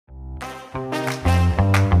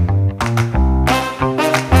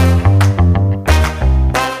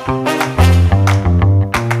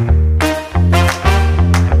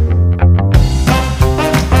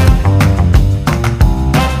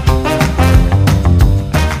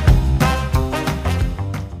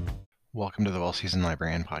Welcome to the Well-Seasoned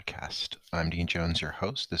Librarian podcast. I'm Dean Jones, your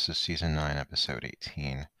host. This is Season 9, Episode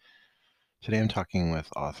 18. Today I'm talking with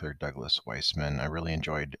author Douglas Weissman. I really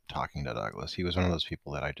enjoyed talking to Douglas. He was one of those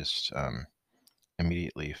people that I just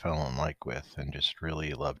immediately fell in like with and just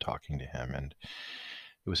really loved talking to him. And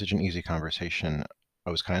it was such an easy conversation.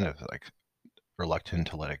 I was kind of reluctant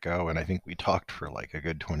to let it go. And I think we talked for a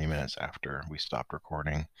good 20 minutes after we stopped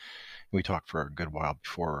recording. We talked for a good while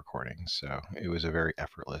before recording, so it was a very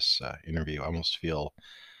effortless interview. I almost feel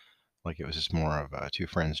like it was just more of two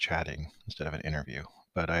friends chatting instead of an interview.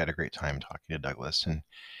 But I had a great time talking to Douglas, and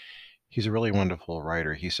he's a really wonderful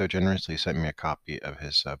writer. He so generously sent me a copy of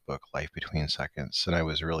his book, Life Between Seconds, and I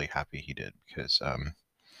was really happy he did because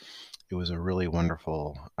it was a really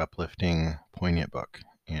wonderful, uplifting, poignant book,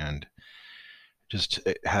 and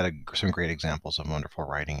it had some great examples of wonderful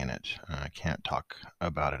writing in it. I can't talk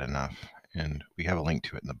about it enough. And we have a link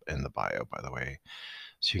to it in the bio, by the way,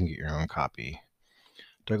 so you can get your own copy.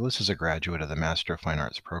 Douglas is a graduate of the Master of Fine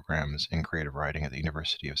Arts programs in creative writing at the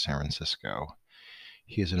University of San Francisco.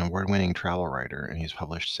 He is an award-winning travel writer, and he's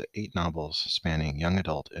published 8 novels spanning young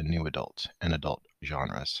adult and new adult and adult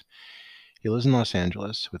genres. He lives in Los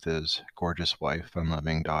Angeles with his gorgeous wife,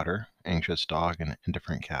 fun-loving daughter, anxious dog, and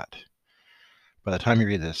indifferent cat. By the time you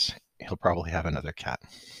read this, he'll probably have another cat.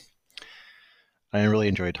 I really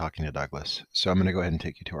enjoyed talking to Douglas, so I'm going to go ahead and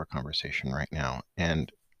take you to our conversation right now.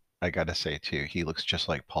 And I got to say, too, he looks just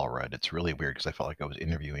like Paul Rudd. It's really weird because I felt like I was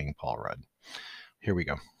interviewing Paul Rudd. Here we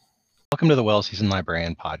go. Welcome to the Well-Seasoned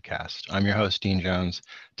Librarian podcast. I'm your host, Dean Jones.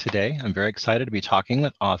 Today, I'm very excited to be talking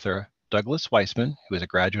with author Douglas Weissman, who is a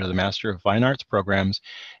graduate of the Master of Fine Arts programs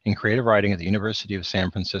in creative writing at the University of San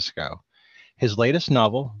Francisco. His latest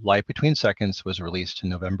novel, Life Between Seconds, was released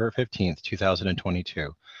November 15th,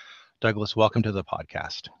 2022. Douglas, welcome to the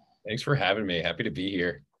podcast. Thanks for having me. Happy to be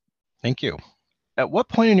here. Thank you. At what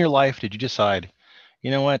point in your life did you decide,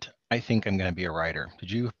 you know what, I think I'm going to be a writer?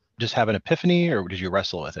 Did you just have an epiphany or did you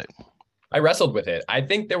wrestle with it? I wrestled with it. I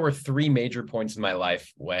think there were 3 major points in my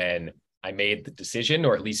life when I made the decision,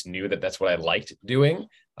 or at least knew that that's what I liked doing.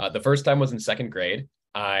 The first time was in 2nd grade.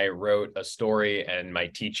 I wrote a story and my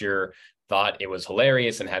teacher thought it was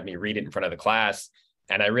hilarious and had me read it in front of the class.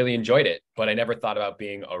 And I really enjoyed it, but I never thought about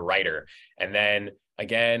being a writer. And then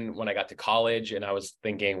again, when I got to college and I was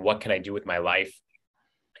thinking, what can I do with my life?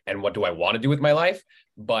 And what do I want to do with my life?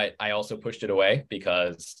 But I also pushed it away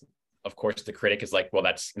because, of course, the critic is like, well,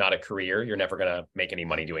 that's not a career. You're never going to make any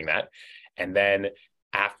money doing that. And then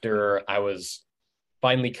after I was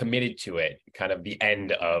finally committed to it, kind of the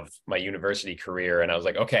end of my university career. And I was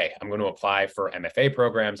like, okay, I'm going to apply for MFA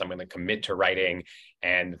programs. I'm going to commit to writing.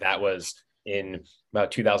 And that was in about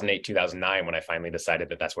 2008, 2009, when I finally decided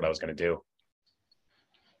that that's what I was going to do.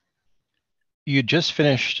 You just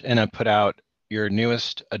finished and put out your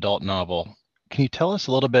newest adult novel. Can you tell us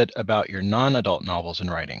a little bit about your non-adult novels in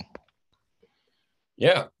writing?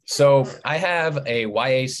 Yeah. So I have a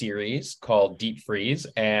YA series called Deep Freeze,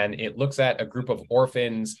 and it looks at a group of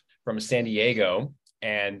orphans from San Diego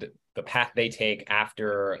and the path they take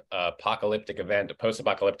after a post-apocalyptic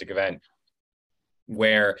event,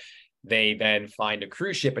 where they then find a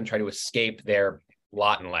cruise ship and try to escape their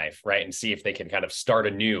lot in life, right? And see if they can kind of start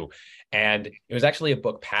anew. And it was actually a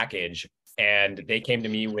book package, and they came to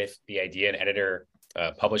me with the idea, an editor,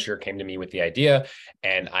 publisher came to me with the idea,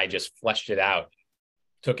 and I just fleshed it out.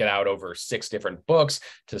 Took it out over 6 different books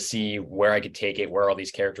to see where I could take it, where all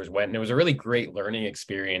these characters went. And it was a really great learning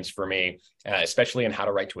experience for me, especially in how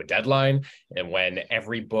to write to a deadline. And when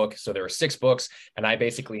every book, so there were 6 books, and I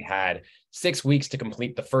basically had 6 weeks to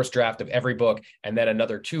complete the first draft of every book, and then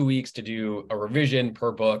another 2 weeks to do a revision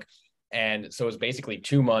per book. And so it was basically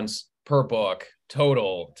 2 months per book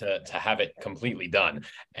total to have it completely done.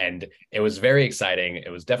 And it was very exciting.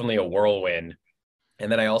 It was definitely a whirlwind.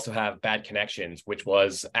 And then I also have Bad Connections, which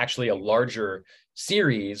was actually a larger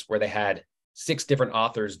series where they had 6 different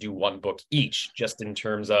authors do 1 book each, just in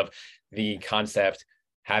terms of the concept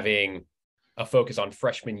having a focus on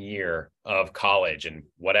freshman year of college and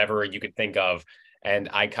whatever you could think of. And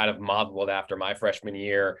I kind of modeled after my freshman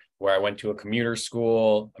year, where I went to a commuter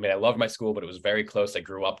school. I mean, I loved my school, but it was very close. I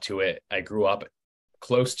grew up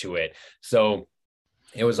close to it. So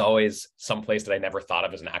it was always some place that I never thought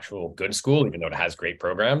of as an actual good school, even though it has great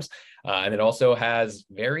programs. And it also has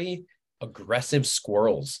very aggressive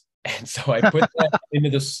squirrels. And so I put that into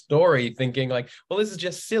the story thinking like, well, this is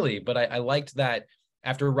just silly. But I liked that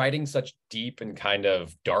after writing such deep and kind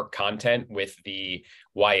of dark content with the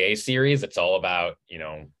YA series, it's all about,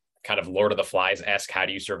 kind of Lord of the Flies-esque, how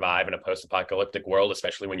do you survive in a post-apocalyptic world,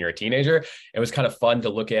 especially when you're a teenager? It was kind of fun to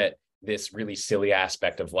look at this really silly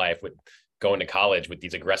aspect of life with going to college with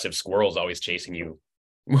these aggressive squirrels always chasing you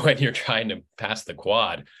when you're trying to pass the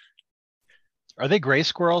quad. Are they gray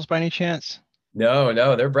squirrels by any chance? No,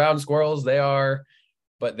 they're brown squirrels. They are,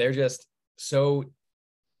 but they're just so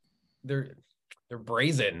they're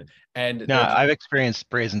brazen and No, they're just, I've experienced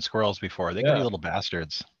brazen squirrels before. They can be yeah. little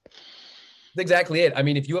bastards. That's exactly it. I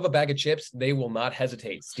mean, if you have a bag of chips, they will not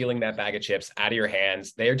hesitate stealing that bag of chips out of your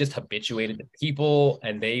hands. They are just habituated to people,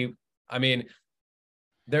 and I mean,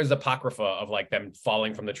 there's apocrypha of like them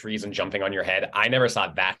falling from the trees and jumping on your head. I never saw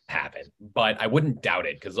that happen, but I wouldn't doubt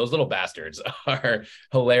it because those little bastards are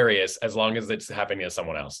hilarious as long as it's happening to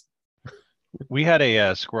someone else. We had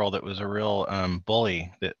a squirrel that was a real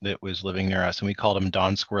bully that was living near us, and we called him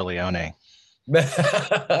Don Squirrelione.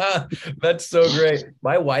 That's so great.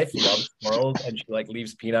 My wife loves squirrels and she like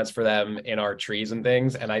leaves peanuts for them in our trees and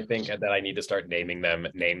things. And I think that I need to start naming them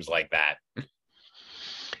names like that.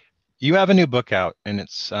 You have a new book out, and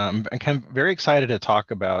it's I'm kind of very excited to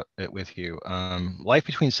talk about it with you. Life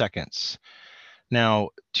Between Seconds. Now,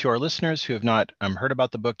 to our listeners who have not heard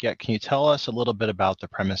about the book yet, can you tell us a little bit about the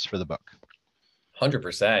premise for the book?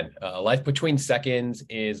 100%. Life Between Seconds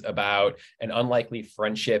is about an unlikely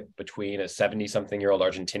friendship between a 70-something-year-old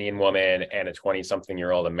Argentinian woman and a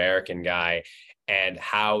 20-something-year-old American guy, and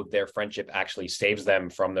how their friendship actually saves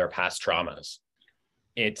them from their past traumas.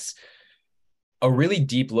 It's a really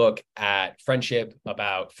deep look at friendship,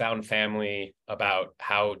 about found family, about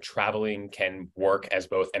how traveling can work as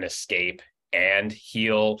both an escape and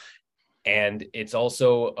heal. And it's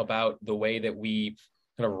also about the way that we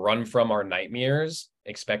kind of run from our nightmares,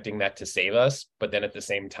 expecting that to save us, but then at the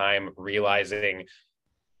same time realizing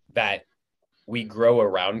that we grow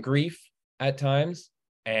around grief at times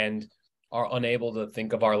and are unable to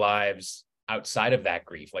think of our lives outside of that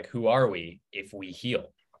grief. Like, who are we if we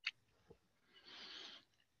heal?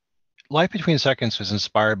 Life Between Seconds was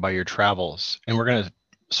inspired by your travels, and we're going to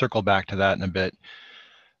circle back to that in a bit,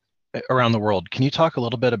 around the world. Can you talk a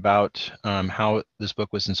little bit about how this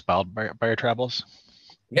book was inspired by your travels?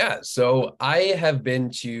 Yeah, so I have been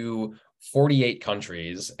to 48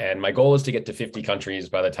 countries, and my goal is to get to 50 countries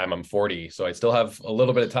by the time I'm 40. So I still have a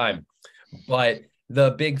little bit of time. But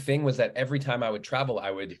the big thing was that every time I would travel,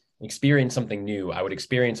 I would experience something new. I would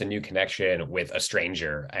experience a new connection with a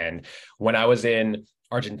stranger. And when I was in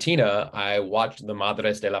Argentina, I watched the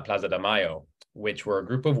Madres de la Plaza de Mayo, which were a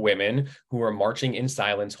group of women who were marching in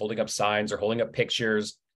silence, holding up signs or holding up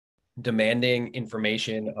pictures, demanding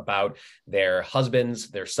information about their husbands,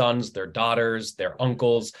 their sons, their daughters, their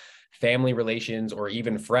uncles, family relations, or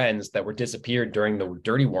even friends that were disappeared during the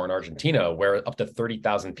dirty war in Argentina, where up to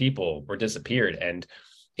 30,000 people were disappeared, and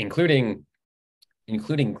including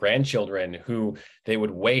grandchildren who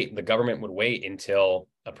the government would wait until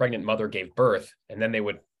a pregnant mother gave birth, and then they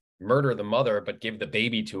would murder the mother, but give the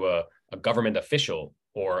baby to a government official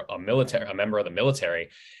or a member of the military.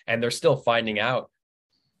 And they're still finding out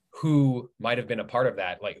who might have been a part of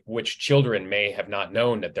that, like which children may have not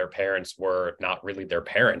known that their parents were not really their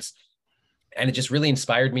parents. And it just really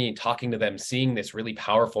inspired me talking to them, seeing this really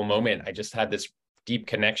powerful moment. I just had this deep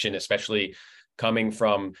connection, especially coming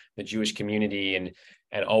from the Jewish community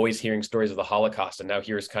and always hearing stories of the Holocaust. And now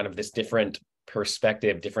here's kind of this different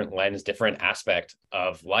perspective, different lens, different aspect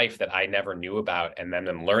of life that I never knew about, and then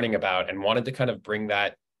I'm learning about, and wanted to kind of bring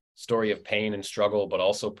that story of pain and struggle, but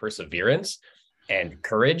also perseverance and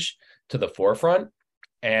courage to the forefront.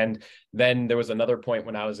 And then there was another point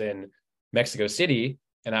when I was in Mexico City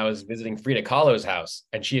and I was visiting Frida Kahlo's house,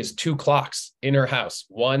 and she has two clocks in her house,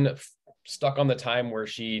 one stuck on the time where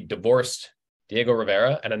she divorced Diego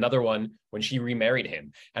Rivera, and another one when she remarried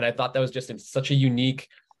him. And I thought that was just such a unique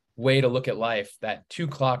way to look at life, that two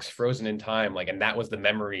clocks frozen in time, like, and that was the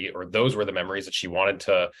memory, or those were the memories that she wanted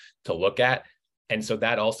to look at. And so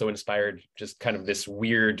that also inspired just kind of this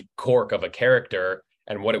weird quirk of a character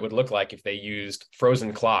and what it would look like if they used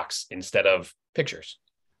frozen clocks instead of pictures.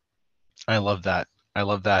 I love that. I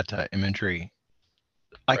love that imagery.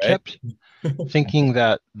 I Right. kept thinking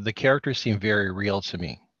that the characters seemed very real to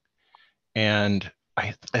me, and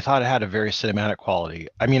I thought it had a very cinematic quality.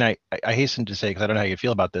 I mean, I hasten to say, because I don't know how you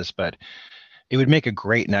feel about this, but it would make a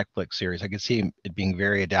great Netflix series. I could see it being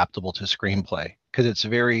very adaptable to screenplay, because it's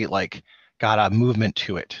very like got a movement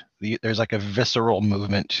to it. There's like a visceral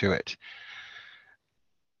movement to it.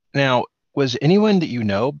 Now, was anyone that you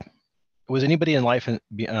know, was anybody in life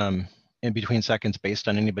in between seconds based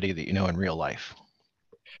on anybody that you know in real life?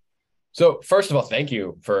 So first of all, thank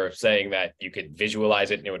you for saying that you could visualize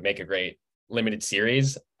it and it would make a great limited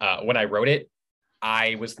series. When I wrote it,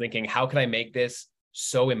 I was thinking, how can I make this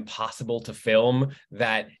so impossible to film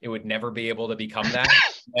that it would never be able to become that?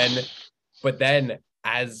 But then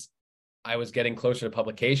as I was getting closer to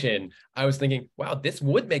publication, I was thinking, wow, this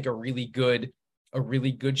would make a really good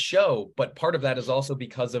show. But part of that is also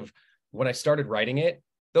because of when I started writing it,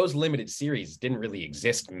 those limited series didn't really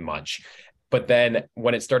exist much. But then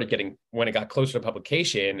when it got closer to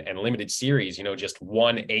publication and limited series, just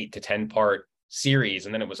 1 8 to 10 part series,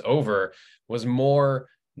 and then it was over, was more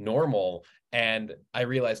normal. And I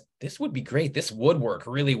realized this would be great. This would work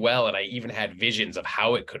really well. And I even had visions of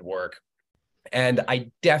how it could work. And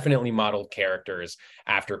I definitely modeled characters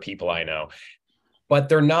after people I know, but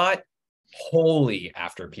they're not wholly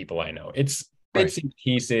after people I know. It's bits and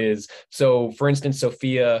pieces. So for instance,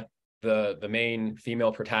 Sophia, the main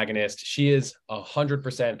female protagonist, she is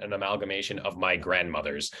 100% an amalgamation of my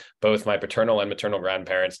grandmothers, both my paternal and maternal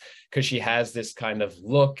grandparents, because she has this kind of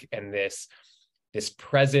look and this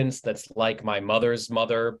presence that's like my mother's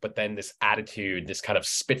mother, but then this attitude, this kind of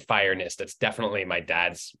spitfireness that's definitely my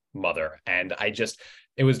dad's mother. And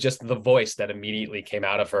it was just the voice that immediately came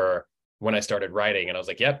out of her when I started writing. And I was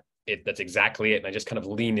like, yep, that's exactly it. And I just kind of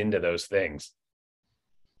leaned into those things.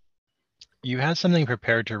 You had something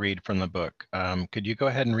prepared to read from the book. Could you go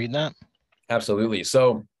ahead and read that? Absolutely.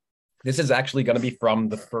 So this is actually going to be from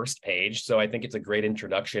the first page. So I think it's a great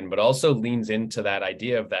introduction, but also leans into that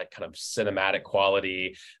idea of that kind of cinematic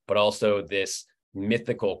quality, but also this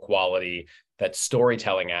mythical quality, that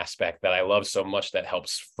storytelling aspect that I love so much, that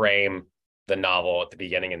helps frame the novel at the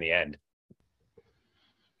beginning and the end.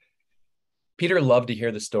 Peter loved to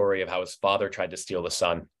hear the story of how his father tried to steal the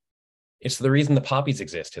sun. It's the reason the poppies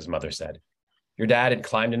exist, his mother said. Your dad had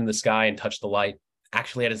climbed into the sky and touched the light,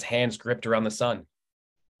 actually had his hands gripped around the sun.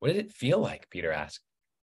 What did it feel like? Peter asked.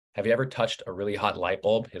 Have you ever touched a really hot light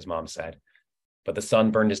bulb? His mom said. But the sun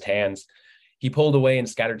burned his hands. He pulled away and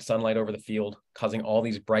scattered sunlight over the field, causing all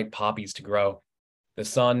these bright poppies to grow. The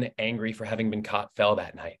sun, angry for having been caught, fell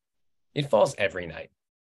that night. It falls every night,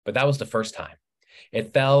 but that was the first time.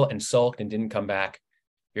 It fell and sulked and didn't come back.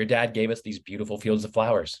 Your dad gave us these beautiful fields of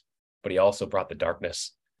flowers, but he also brought the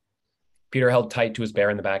darkness. Peter held tight to his bear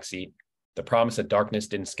in the back seat. The promise of darkness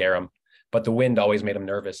didn't scare him, but the wind always made him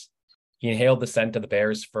nervous. He inhaled the scent of the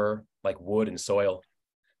bear's fur like wood and soil.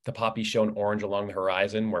 The poppies shone orange along the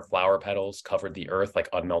horizon where flower petals covered the earth like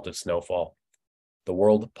unmelted snowfall. The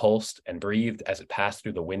world pulsed and breathed as it passed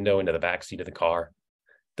through the window into the back seat of the car.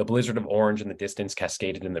 The blizzard of orange in the distance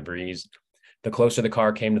cascaded in the breeze. The closer the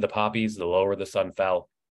car came to the poppies, the lower the sun fell.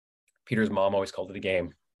 Peter's mom always called it a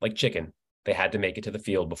game, like chicken. They had to make it to the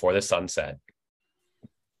field before the sun set.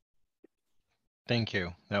 Thank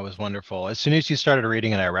you. That was wonderful. As soon as you started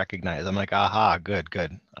reading it, I recognized. I'm like, aha, good.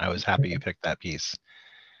 I was happy you picked that piece.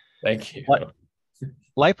 Thank you.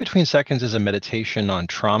 Life Between Seconds is a meditation on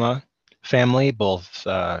trauma, family, both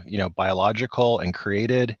biological and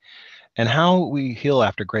created, and how we heal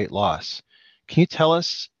after great loss. Can you tell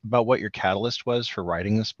us about what your catalyst was for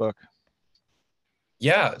writing this book?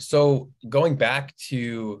 Yeah. So going back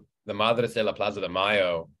to the Madres de la Plaza de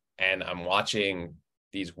Mayo, and I'm watching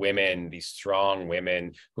these women, these strong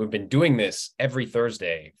women who have been doing this every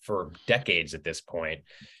Thursday for decades at this point.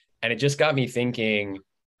 And it just got me thinking,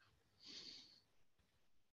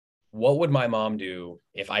 what would my mom do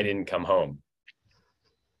if I didn't come home?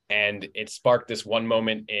 And it sparked this one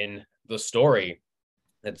moment in the story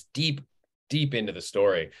that's deep into the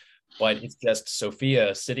story. But it's just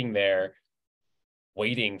Sophia sitting there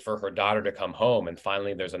waiting for her daughter to come home. And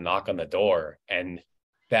finally, there's a knock on the door. And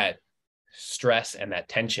that stress and that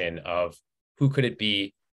tension of who could it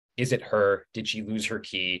be? Is it her? Did she lose her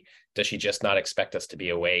key? Does she just not expect us to be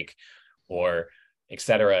awake? Or et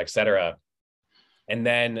cetera, et cetera. And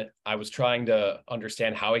then I was trying to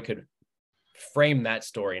understand how I could frame that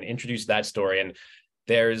story and introduce that story. And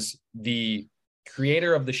there's the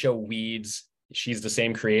creator of the show Weeds. She's the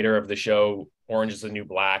same creator of the show Orange is the New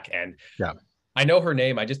Black. And yeah, I know her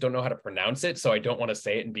name. I just don't know how to pronounce it. So I don't want to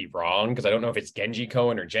say it and be wrong, because I don't know if it's Genji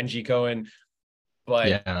Cohen or Genji Cohen.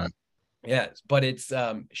 But yeah, but it's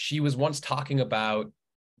she was once talking about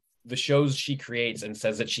the shows she creates and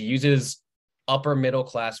says that she uses upper middle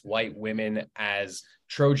class white women as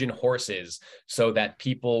Trojan horses so that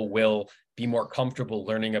people will be more comfortable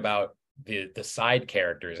learning about the side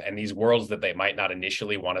characters and these worlds that they might not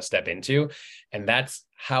initially want to step into. And that's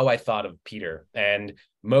how I thought of Peter. And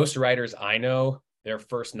most writers I know, their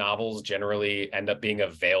first novels generally end up being a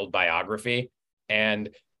veiled biography. And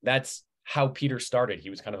that's how Peter started.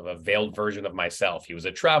 He was kind of a veiled version of myself. He was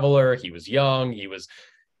a traveler. He was young. He was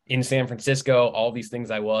in San Francisco, all these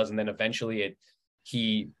things I was. And then eventually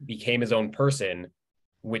he became his own person,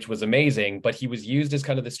 which was amazing. But he was used as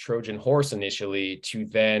kind of this Trojan horse initially to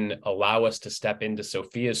then allow us to step into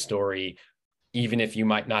Sophia's story, even if you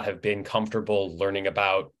might not have been comfortable learning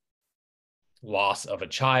about loss of a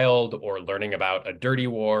child, or learning about a dirty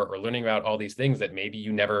war, or learning about all these things that maybe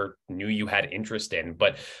you never knew you had interest in.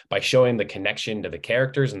 But by showing the connection to the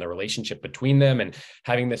characters and the relationship between them, and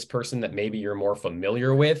having this person that maybe you're more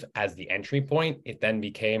familiar with as the entry point, it then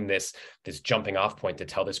became this jumping off point to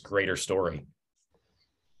tell this greater story.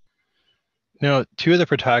 Now, two of the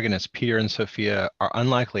protagonists, Peter and Sophia, are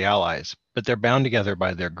unlikely allies, but they're bound together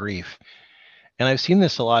by their grief. And I've seen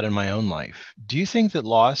this a lot in my own life. Do you think that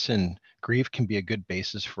loss and grief can be a good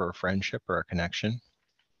basis for a friendship or a connection?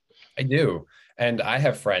 I do. And I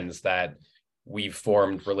have friends that we've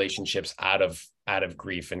formed relationships out of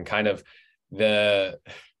grief, and kind of the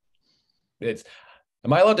it's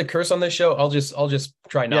am I allowed to curse on this show? I'll just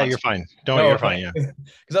try Yeah, not you're to. fine. Don't worry, No, you're okay. fine. Yeah.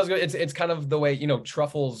 Because I was going, it's kind of the way,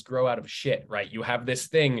 truffles grow out of shit, right? You have this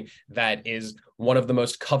thing that is one of the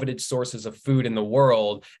most coveted sources of food in the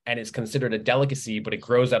world, and it's considered a delicacy, but it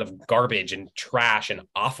grows out of garbage and trash and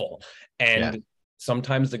offal. Yeah. And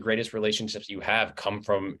sometimes the greatest relationships you have come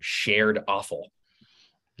from shared offal.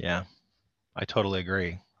 Yeah. I totally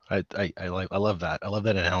agree. I love that. I love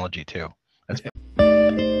that analogy too. That's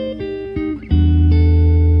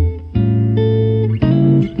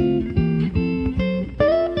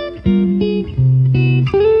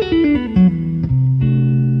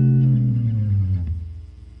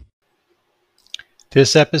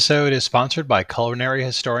This episode is sponsored by Culinary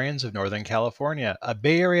Historians of Northern California, a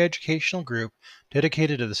Bay Area educational group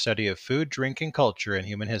dedicated to the study of food, drink, and culture in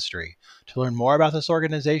human history. To learn more about this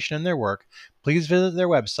organization and their work, please visit their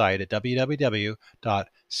website at www.chnorcal.org.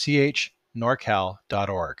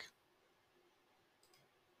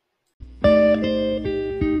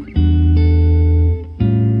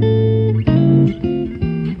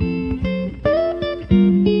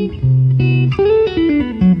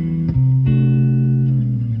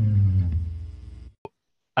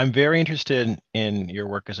 I'm very interested in your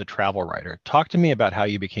work as a travel writer. Talk to me about how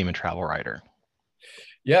you became a travel writer.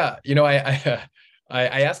 Yeah,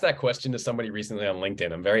 I asked that question to somebody recently on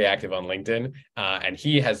LinkedIn. I'm very active on LinkedIn, and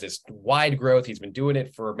he has this wide growth. He's been doing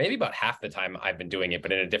it for maybe about half the time I've been doing it,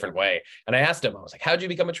 but in a different way. And I asked him, I was like, "How'd you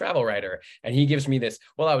become a travel writer?" And he gives me this,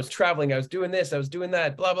 "Well, I was traveling, I was doing this, I was doing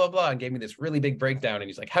that, blah blah blah," and gave me this really big breakdown. And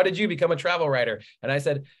he's like, "How did you become a travel writer?" And I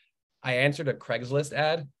said, "I answered a Craigslist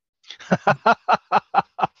ad,"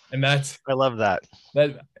 and that's I love that.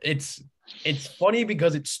 that it's funny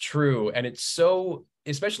because it's true, and it's so,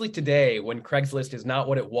 especially today when Craigslist is not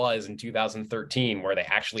what it was in 2013, where they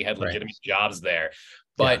actually had Right. legitimate jobs there. Yeah.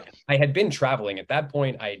 But I had been traveling at that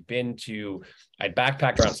point. I'd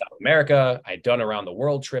backpacked around South America. I'd done around the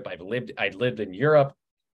world trip. I'd lived in Europe.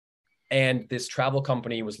 And this travel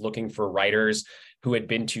company was looking for writers who had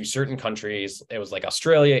been to certain countries. It was like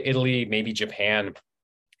Australia, Italy, maybe Japan,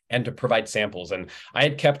 and to provide samples. And I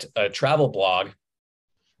had kept a travel blog,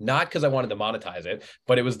 not because I wanted to monetize it,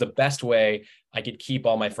 but it was the best way I could keep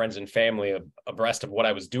all my friends and family abreast of what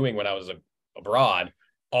I was doing when I was abroad,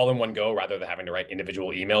 all in one go, rather than having to write individual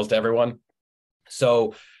emails to everyone.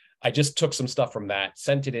 So I just took some stuff from that,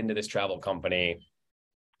 sent it into this travel company.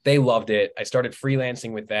 They loved it. I started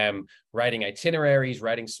freelancing with them, writing itineraries,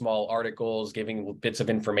 writing small articles, giving bits of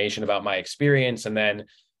information about my experience. And then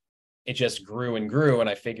it just grew and grew. And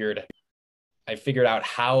I figured out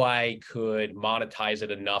how I could monetize it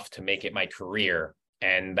enough to make it my career.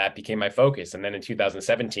 And that became my focus. And then in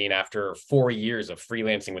 2017, after 4 years of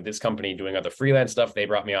freelancing with this company, doing other freelance stuff, they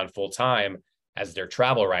brought me on full time as their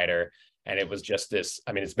travel writer. And it was just this,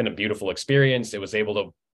 I mean, it's been a beautiful experience. It was able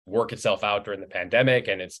to work itself out during the pandemic.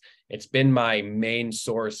 And it's been my main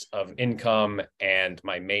source of income and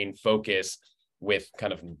my main focus, with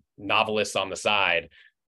kind of novelists on the side.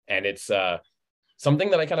 And it's something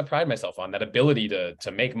that I kind of pride myself on, that ability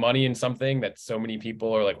to make money in something that so many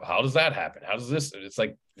people are like, well, how does that happen? How does this? It's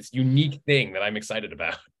like this unique thing that I'm excited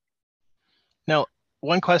about. Now,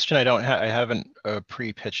 one question I haven't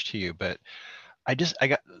pre-pitched to you, but I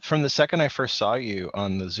got from the second I first saw you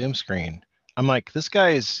on the Zoom screen, I'm like, this guy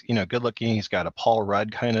is, good looking. He's got a Paul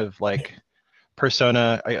Rudd kind of like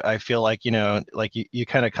persona. I feel like, like you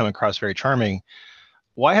kind of come across very charming.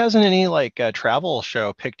 Why hasn't any like travel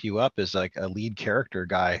show picked you up as like a lead character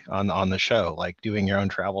guy on the show, like doing your own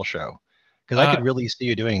travel show? Because I could Uh, really see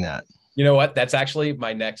you doing that. you know what? That's actually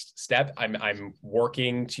my next step. I'm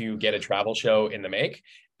working to get a travel show in the make,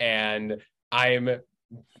 and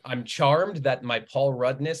I'm charmed that my Paul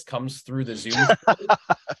Ruddness comes through the Zoom,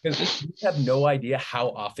 because you have no idea how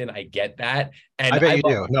often I get that. I And bet I you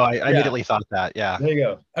love, do. No, I yeah, immediately thought that. Yeah. there you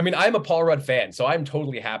go. I mean, I'm a Paul Rudd fan, so I'm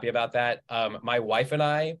totally happy about that. My wife and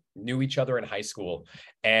I knew each other in high school,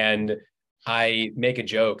 and I make a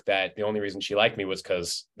joke that the only reason she liked me was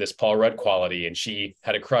because this Paul Rudd quality, and she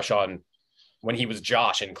had a crush on when he was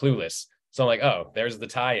Josh in Clueless. So I'm like, oh, there's the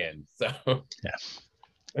tie-in. So Yeah.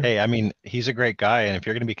 Hey, I mean, he's a great guy, and if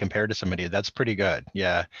you're going to be compared to somebody, that's pretty good.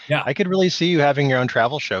 Yeah. yeah, I could really see you having your own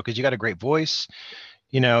travel show because you got a great voice,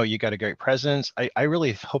 you got a great presence. I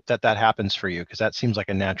really hope that that happens for you because that seems like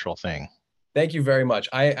a natural thing. thank you very much.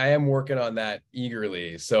 I am working on that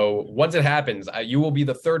eagerly. So once it happens, you will be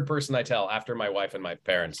the third person I tell after my wife and my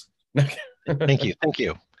parents. Thank you. Thank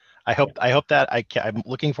you. I hope that I'm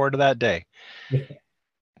looking forward to that day.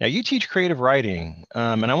 Now you teach creative writing,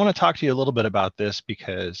 and I want to talk to you a little bit about this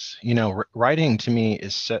because writing to me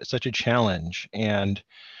is such a challenge, and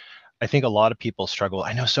I think a lot of people struggle.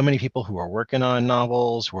 I know so many people who are working on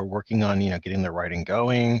novels, who are working on getting their writing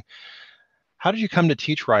going. How did you come to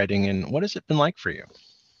teach writing, and what has it been like for you?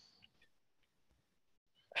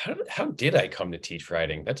 How did I come to teach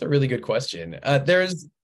writing? That's a really good question. There's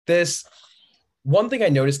this one thing I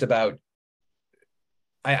noticed about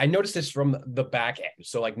I noticed this from the back end.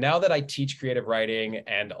 So like now that I teach creative writing,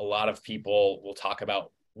 and a lot of people will talk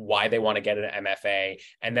about why they want to get an MFA,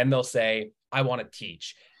 and then they'll say, I want to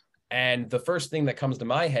teach. And the first thing that comes to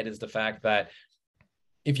my head is the fact that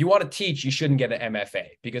if you want to teach, you shouldn't get an MFA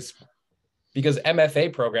because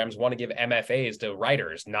MFA programs want to give MFAs to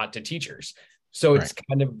writers, not to teachers. So Right. it's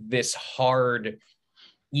kind of this hard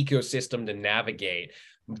ecosystem to navigate.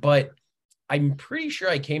 But I'm pretty sure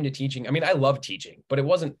I came to teaching. I mean, I love teaching, but it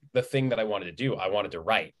wasn't the thing that I wanted to do. I wanted to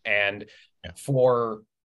write. And Yeah. for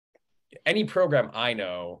any program I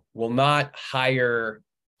know will not hire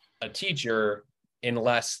a teacher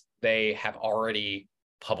unless they have already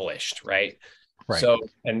published, right? Right. So,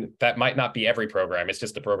 and that might not be every program. It's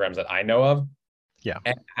just the programs that I know of. Yeah.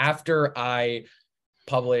 And after I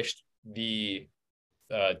published the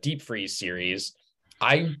Deep Freeze series,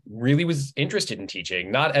 I really was interested in teaching,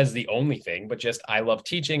 not as the only thing, but just I love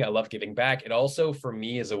teaching. I love giving back. It also, for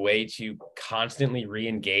me, is a way to constantly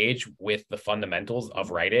re-engage with the fundamentals of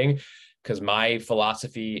writing, because my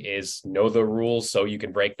philosophy is know the rules so you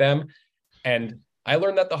can break them. And I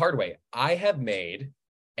learned that the hard way. I have made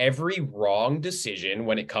every wrong decision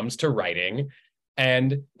when it comes to writing,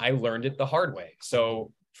 and I learned it the hard way.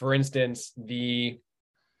 So, for instance, write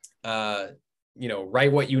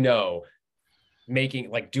what you know,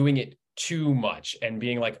 doing it too much and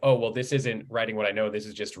being like, oh, well, this isn't writing what I know. This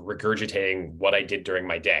is just regurgitating what I did during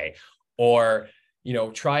my day. Or,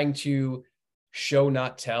 trying to show,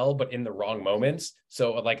 not tell, but in the wrong moments.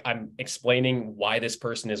 So like I'm explaining why this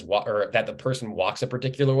person or that the person walks a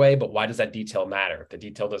particular way, but why does that detail matter? If the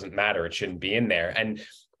detail doesn't matter, it shouldn't be in there.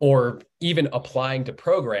 Or even applying to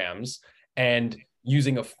programs and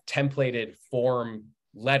using a templated form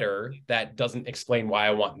letter that doesn't explain why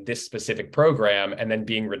I want this specific program and then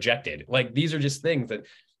being rejected. Like these are just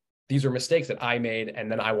these are mistakes that I made, and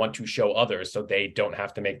then I want to show others so they don't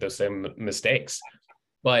have to make those same mistakes.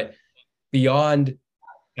 But beyond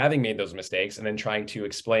having made those mistakes and then trying to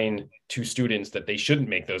explain to students that they shouldn't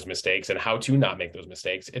make those mistakes and how to not make those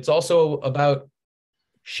mistakes, it's also about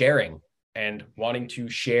sharing and wanting to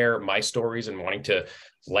share my stories and wanting to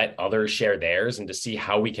let others share theirs and to see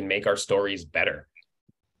how we can make our stories better.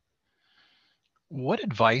 What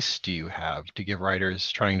advice do you have to give writers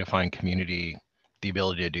trying to find community the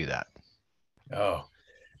ability to do that? Oh,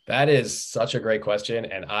 that is such a great question.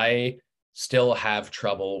 And I still have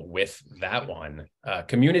trouble with that one.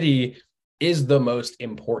 Community is the most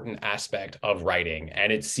important aspect of writing.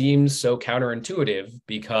 And it seems so counterintuitive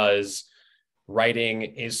because writing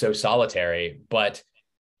is so solitary, but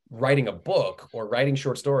writing a book or writing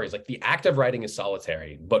short stories, like the act of writing is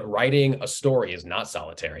solitary, but writing a story is not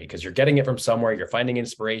solitary because you're getting it from somewhere, you're finding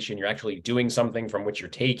inspiration, you're actually doing something from which you're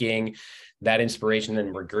taking that inspiration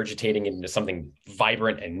and regurgitating it into something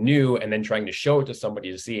vibrant and new, and then trying to show it to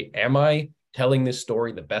somebody to see, am I telling this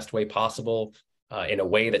story the best way possible in a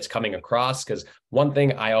way that's coming across? Because one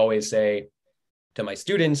thing I always say to my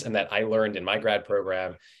students and that I learned in my grad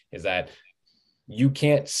program is that you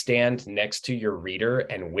can't stand next to your reader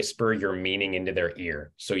and whisper your meaning into their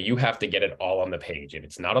ear. So you have to get it all on the page. If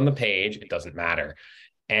it's not on the page, it doesn't matter.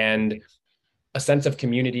 And a sense of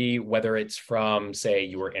community, whether it's from, say,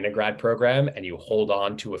 you were in a grad program and you hold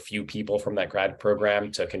on to a few people from that grad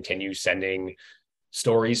program to continue sending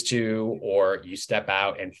stories to, or you step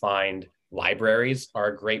out and find libraries are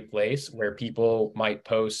a great place where people might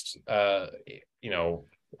post,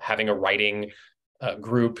 having a writing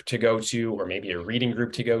group to go to, or maybe a reading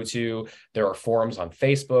group to go to. There are forums on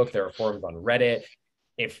Facebook. There are forums on Reddit.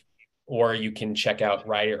 Or you can check out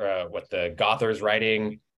what the Gothers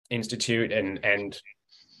Writing Institute, and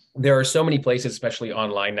there are so many places, especially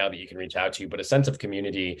online now, that you can reach out to. But a sense of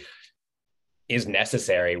community is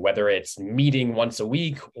necessary, whether it's meeting once a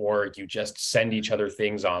week or you just send each other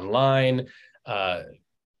things online.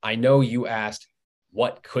 I know you asked,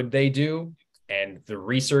 what could they do? And the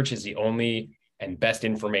research is the only and best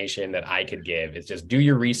information that I could give. Is just do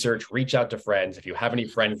your research, reach out to friends. If you have any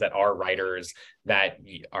friends that are writers that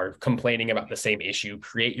are complaining about the same issue,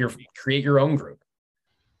 create your own group.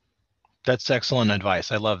 That's excellent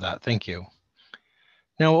advice. I love that. Thank you.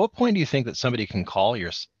 Now, at what point do you think that somebody can call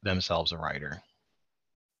themselves a writer?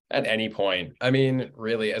 At any point. I mean,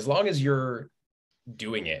 really, as long as you're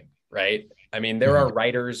doing it, right? I mean, there Mhm. are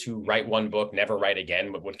writers who write one book, never write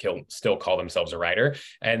again, but would still call themselves a writer.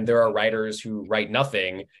 And there are writers who write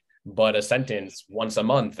nothing but a sentence once a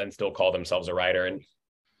month and still call themselves a writer. And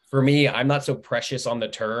for me, I'm not so precious on the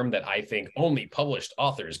term that I think only published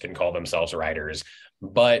authors can call themselves writers,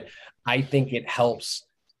 but I think it helps.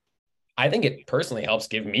 I think it personally helps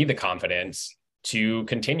give me the confidence to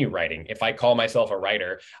continue writing. If I call myself a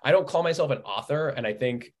writer, I don't call myself an author. And I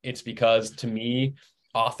think it's because to me,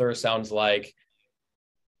 author sounds like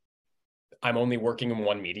I'm only working in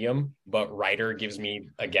one medium, but writer gives me,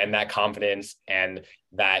 again, that confidence and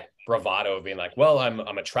that bravado of being like, well, I'm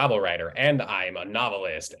a travel writer and I'm a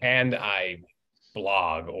novelist and I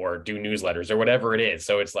blog or do newsletters or whatever it is.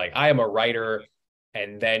 So it's like, I am a writer.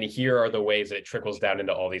 And then here are the ways that it trickles down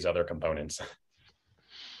into all these other components.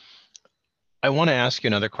 I want to ask you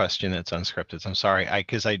another question that's unscripted. I'm sorry,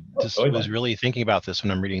 because I just was really thinking about this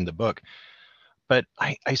when I'm reading the book. But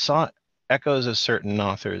I saw echoes of certain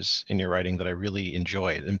authors in your writing that I really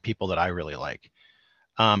enjoyed and people that I really like.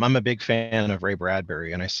 I'm a big fan of Ray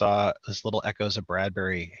Bradbury, and I saw this little echoes of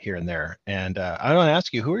Bradbury here and there. And I want to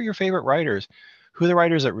ask you, who are your favorite writers? Who are the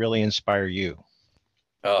writers that really inspire you?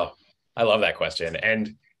 Oh, I love that question.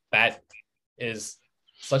 And that is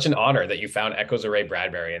such an honor that you found echoes of Ray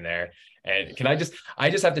Bradbury in there. And I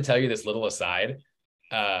just have to tell you this little aside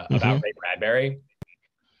about Ray Bradbury.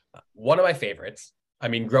 One of my favorites. I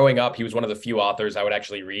mean, growing up, he was one of the few authors I would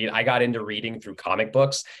actually read. I got into reading through comic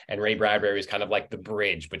books, and Ray Bradbury is kind of like the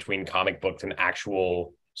bridge between comic books and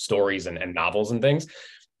actual stories and novels and things.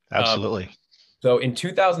 Absolutely. So in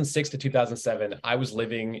 2006 to 2007, I was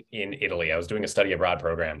living in Italy. I was doing a study abroad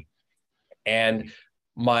program. And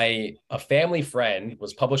a family friend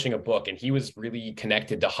was publishing a book, and he was really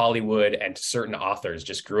connected to Hollywood and to certain authors,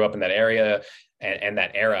 just grew up in that area and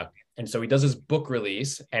that era. And so he does his book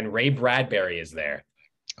release, and Ray Bradbury is there.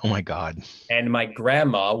 Oh my God. And my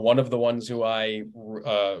grandma, one of the ones who I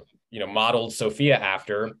modeled Sophia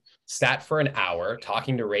after, sat for an hour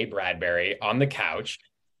talking to Ray Bradbury on the couch.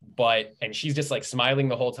 And she's just like smiling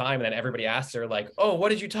the whole time. And then everybody asks her, like, oh, what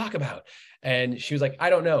did you talk about? And she was like, I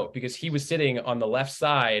don't know, because he was sitting on the left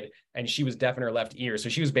side and she was deaf in her left ear. So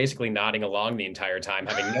she was basically nodding along the entire time,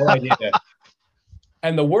 having no idea.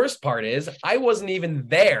 And the worst part is I wasn't even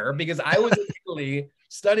there because I was in Italy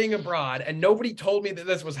studying abroad and nobody told me that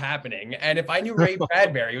this was happening. And if I knew Ray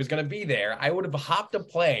Bradbury was going to be there, I would have hopped a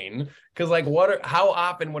plane because like how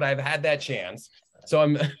often would I have had that chance?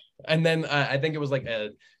 And then I think it was like a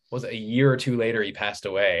year or two later, he passed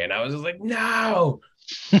away. And I was just like, no.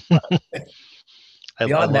 I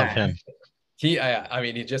love him. I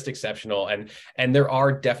mean, he's just exceptional. And there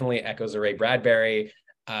are definitely echoes of Ray Bradbury.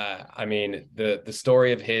 I mean, the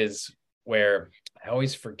story of his where I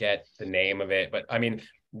always forget the name of it, but I mean,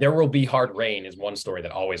 There Will Be Hard Rain is one story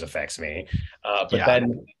that always affects me.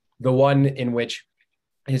 Then the one in which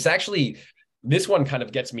it's actually, this one kind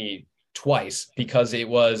of gets me twice because it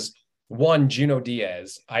was one, Junot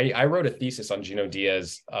Diaz. I wrote a thesis on Junot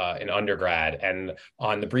Diaz in undergrad and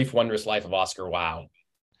on The Brief Wondrous Life of Oscar Wilde.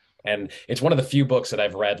 And it's one of the few books that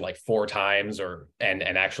I've read like 4 times and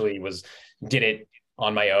actually did it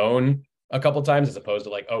on my own a couple times as opposed to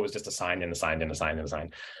like, oh, it was just assigned and assigned and assigned and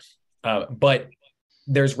assigned. But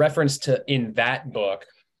there's reference to in that book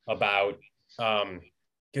about,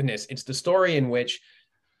 it's the story in which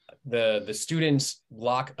the students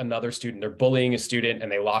lock another student. They're bullying a student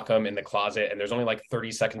and they lock him in the closet and there's only like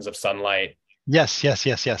 30 seconds of sunlight. Yes.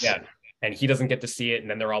 Yeah. And he doesn't get to see it and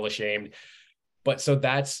then they're all ashamed. But so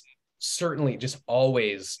that's certainly just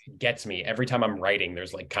always gets me every time I'm writing.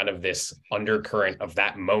 There's like kind of this undercurrent of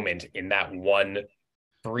that moment in that one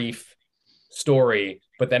brief story,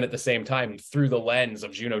 but then at the same time through the lens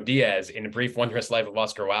of Junot Diaz in A Brief Wondrous Life of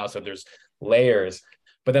Oscar Wilde. So there's layers.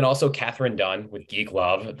 But then also Catherine Dunn with Geek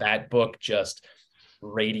Love. That book just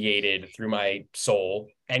radiated through my soul.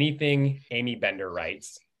 Anything Amy Bender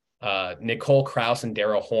writes, Nicole Krauss and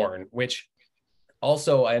Darrell Horn, which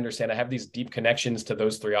also I understand I have these deep connections to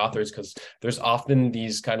those 3 authors because there's often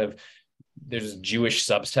these kind of there's Jewish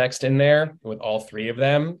subtext in there with all three of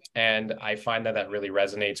them, and I find that that really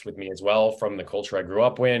resonates with me as well from the culture I grew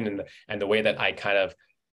up in, and the way that I kind of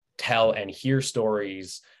tell and hear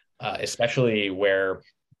stories, especially where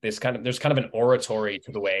there's kind of an oratory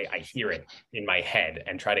to the way I hear it in my head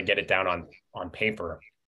and try to get it down on paper.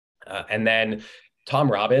 And then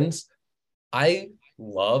Tom Robbins, I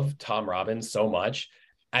love Tom Robbins so much.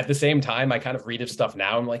 At the same time, I kind of read his stuff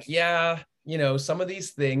now. I'm like, yeah, some of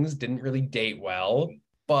these things didn't really date well,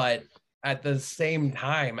 but at the same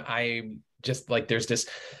time, I just like there's this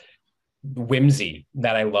whimsy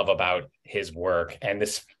that I love about his work and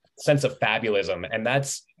this sense of fabulism. And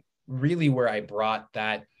that's really where I brought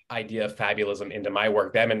that idea of fabulism into my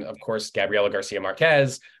work. Them and of course Gabriela Garcia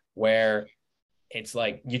Marquez, where it's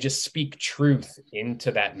like you just speak truth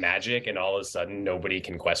into that magic and all of a sudden nobody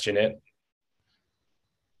can question it.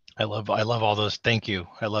 I love all those. Thank you.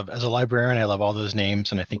 As a librarian, I love all those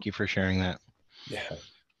names, and I thank you for sharing that. Yeah.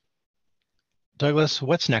 Douglas,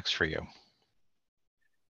 what's next for you?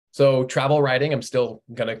 So travel writing, I'm still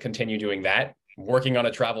going to continue doing that. I'm working on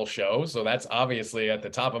a travel show, so that's obviously at the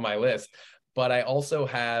top of my list. But I also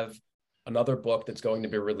have another book that's going to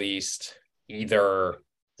be released either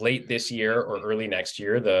late this year or early next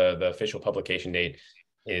year. The official publication date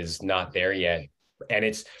is not there yet.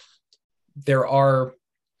 And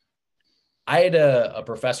I had a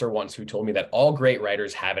professor once who told me that all great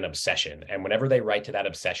writers have an obsession. And whenever they write to that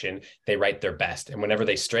obsession, they write their best. And whenever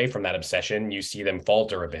they stray from that obsession, you see them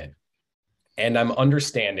falter a bit. And I'm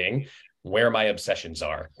understanding where my obsessions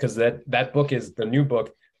are, because the new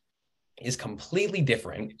book is completely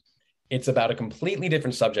different. It's about a completely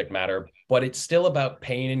different subject matter, but it's still about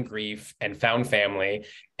pain and grief and found family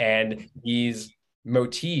and these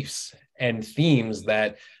motifs and themes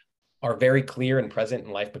that are very clear and present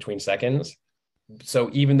in Life Between Seconds. So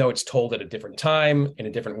even though it's told at a different time, in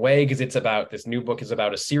a different way, because this new book is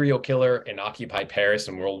about a serial killer in occupied Paris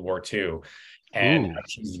in World War II. And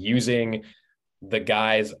she's using the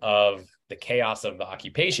guise of the chaos of the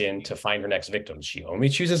occupation to find her next victims. She only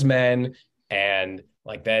chooses men. And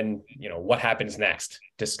like, then, what happens next?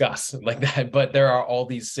 Discuss like that. But there are all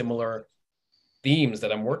these similar themes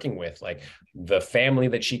that I'm working with, like the family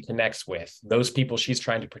that she connects with, those people she's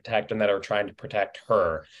trying to protect and that are trying to protect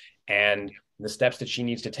her, and the steps that she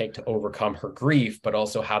needs to take to overcome her grief, but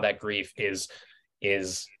also how that grief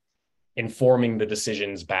is informing the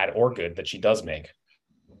decisions, bad or good, that she does make.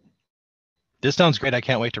 This sounds great. I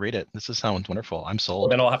can't wait to read it. This sounds wonderful. I'm sold. Well,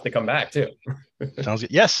 then I'll have to come back too. Sounds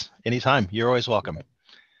good. Yes, anytime. You're always welcome.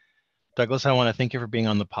 Douglas, I want to thank you for being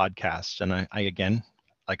on the podcast. And I again,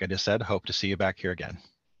 like I just said, hope to see you back here again.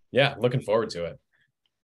 Yeah, looking forward to it.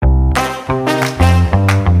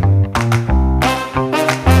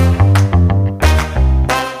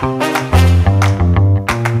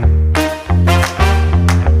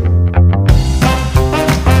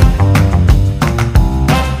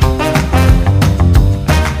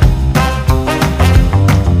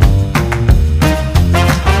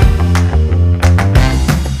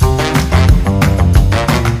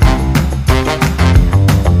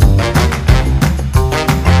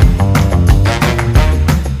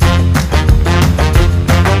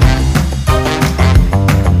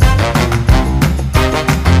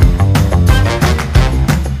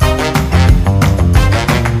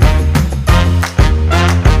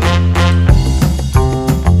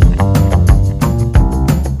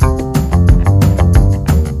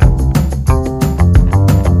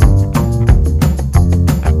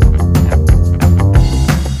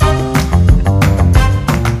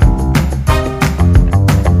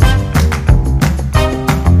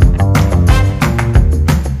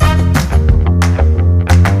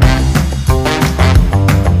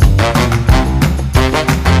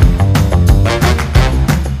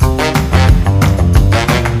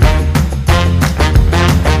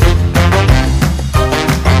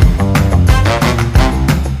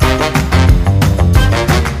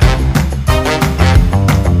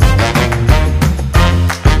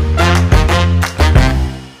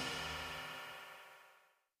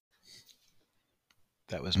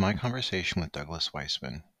 That was my conversation with Douglas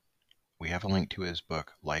Weissman. We have a link to his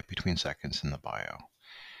book, Life Between Seconds, in the bio.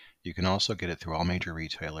 You can also get it through all major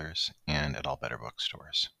retailers and at all better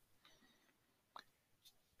bookstores.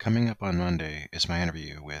 Coming up on Monday is my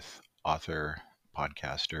interview with author,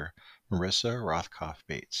 podcaster, Marissa Rothkopf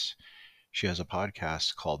Bates. She has a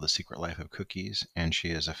podcast called The Secret Life of Cookies, and she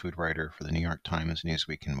is a food writer for the New York Times,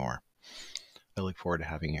 Newsweek, and more. I look forward to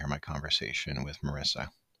having you hear my conversation with Marissa.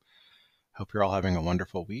 Hope you're all having a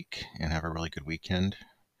wonderful week and have a really good weekend.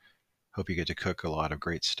 Hope you get to cook a lot of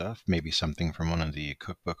great stuff, maybe something from one of the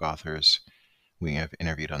cookbook authors we have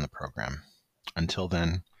interviewed on the program. Until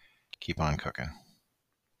then, keep on cooking.